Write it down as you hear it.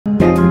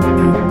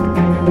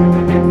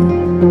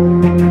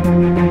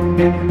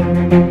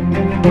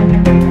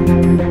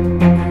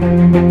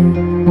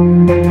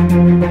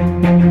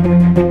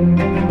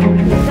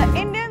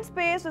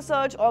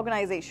Research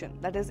Organization,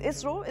 that is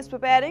ISRO, is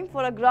preparing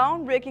for a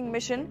groundbreaking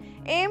mission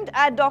aimed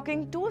at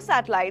docking 2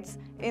 satellites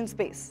in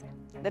space.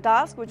 The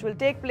task, which will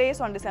take place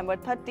on December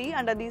 30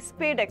 under the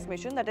SpaDeX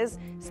mission, that is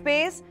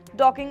Space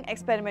Docking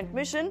Experiment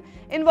Mission,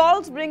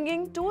 involves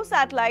bringing 2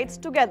 satellites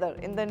together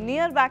in the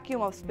near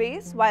vacuum of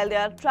space while they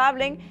are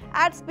traveling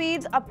at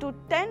speeds up to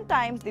 10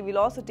 times the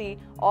velocity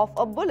of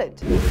a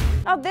bullet.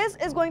 Now, this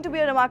is going to be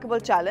a remarkable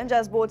challenge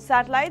as both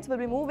satellites will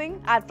be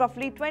moving at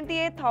roughly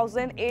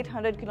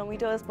 28,800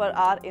 kilometers per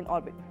hour in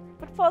orbit.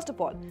 But first of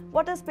all,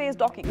 what is space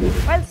docking?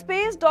 Well,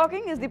 space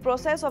docking is the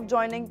process of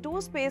joining 2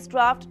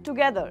 spacecraft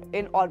together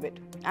in orbit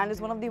and is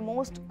one of the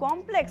most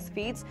complex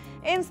feats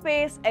in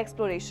space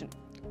exploration.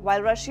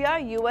 While Russia,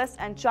 US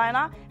and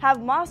China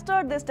have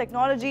mastered this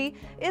technology,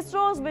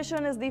 ISRO's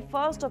mission is the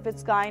first of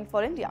its kind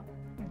for India.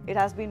 It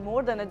has been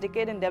more than a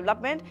decade in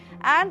development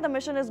and the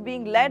mission is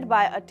being led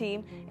by a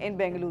team in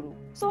Bengaluru.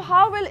 So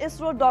how will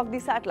ISRO dock the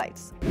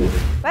satellites?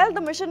 Well,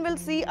 the mission will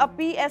see a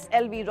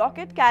PSLV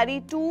rocket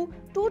carry 2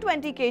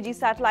 220 kg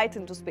satellites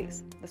into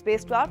space. The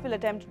spacecraft will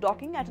attempt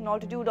docking at an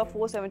altitude of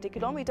 470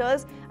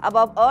 kilometers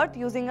above Earth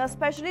using a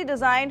specially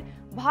designed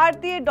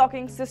Bharatiya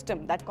docking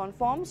system that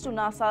conforms to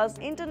NASA's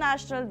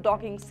International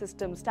Docking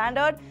System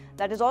Standard,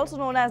 that is also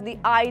known as the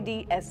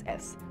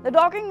IDSS. The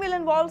docking will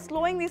involve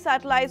slowing the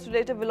satellite's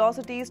relative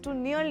velocities to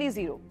nearly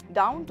zero,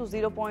 down to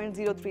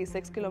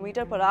 0.036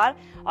 km per hour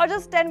or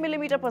just 10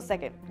 mm per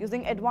second,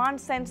 using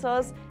advanced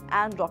sensors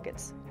and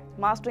rockets.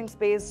 Mastering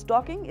space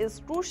docking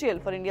is crucial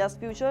for India's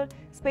future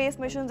space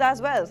missions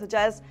as well, such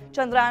as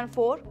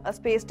Chandrayaan-4, a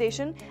space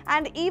station,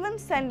 and even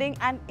sending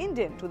an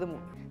Indian to the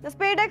moon. The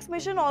SpaDeX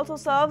mission also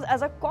serves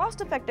as a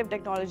cost-effective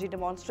technology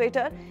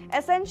demonstrator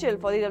essential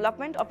for the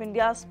development of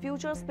India's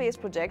future space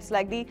projects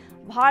like the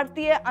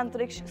Bharatiya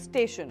Antariksh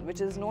Station,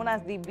 which is known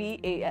as the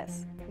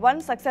BAS.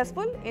 Once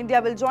successful,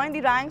 India will join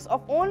the ranks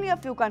of only a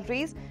few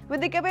countries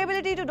with the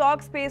capability to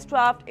dock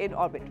spacecraft in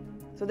orbit.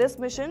 So this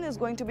mission is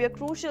going to be a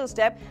crucial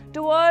step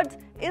towards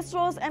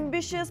ISRO's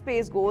ambitious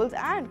space goals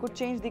and could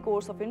change the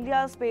course of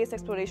India's space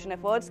exploration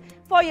efforts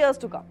for years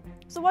to come.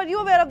 So were you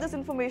aware of this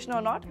information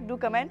or not? Do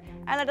comment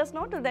and let us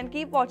know. Till then,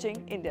 keep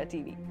watching India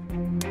TV.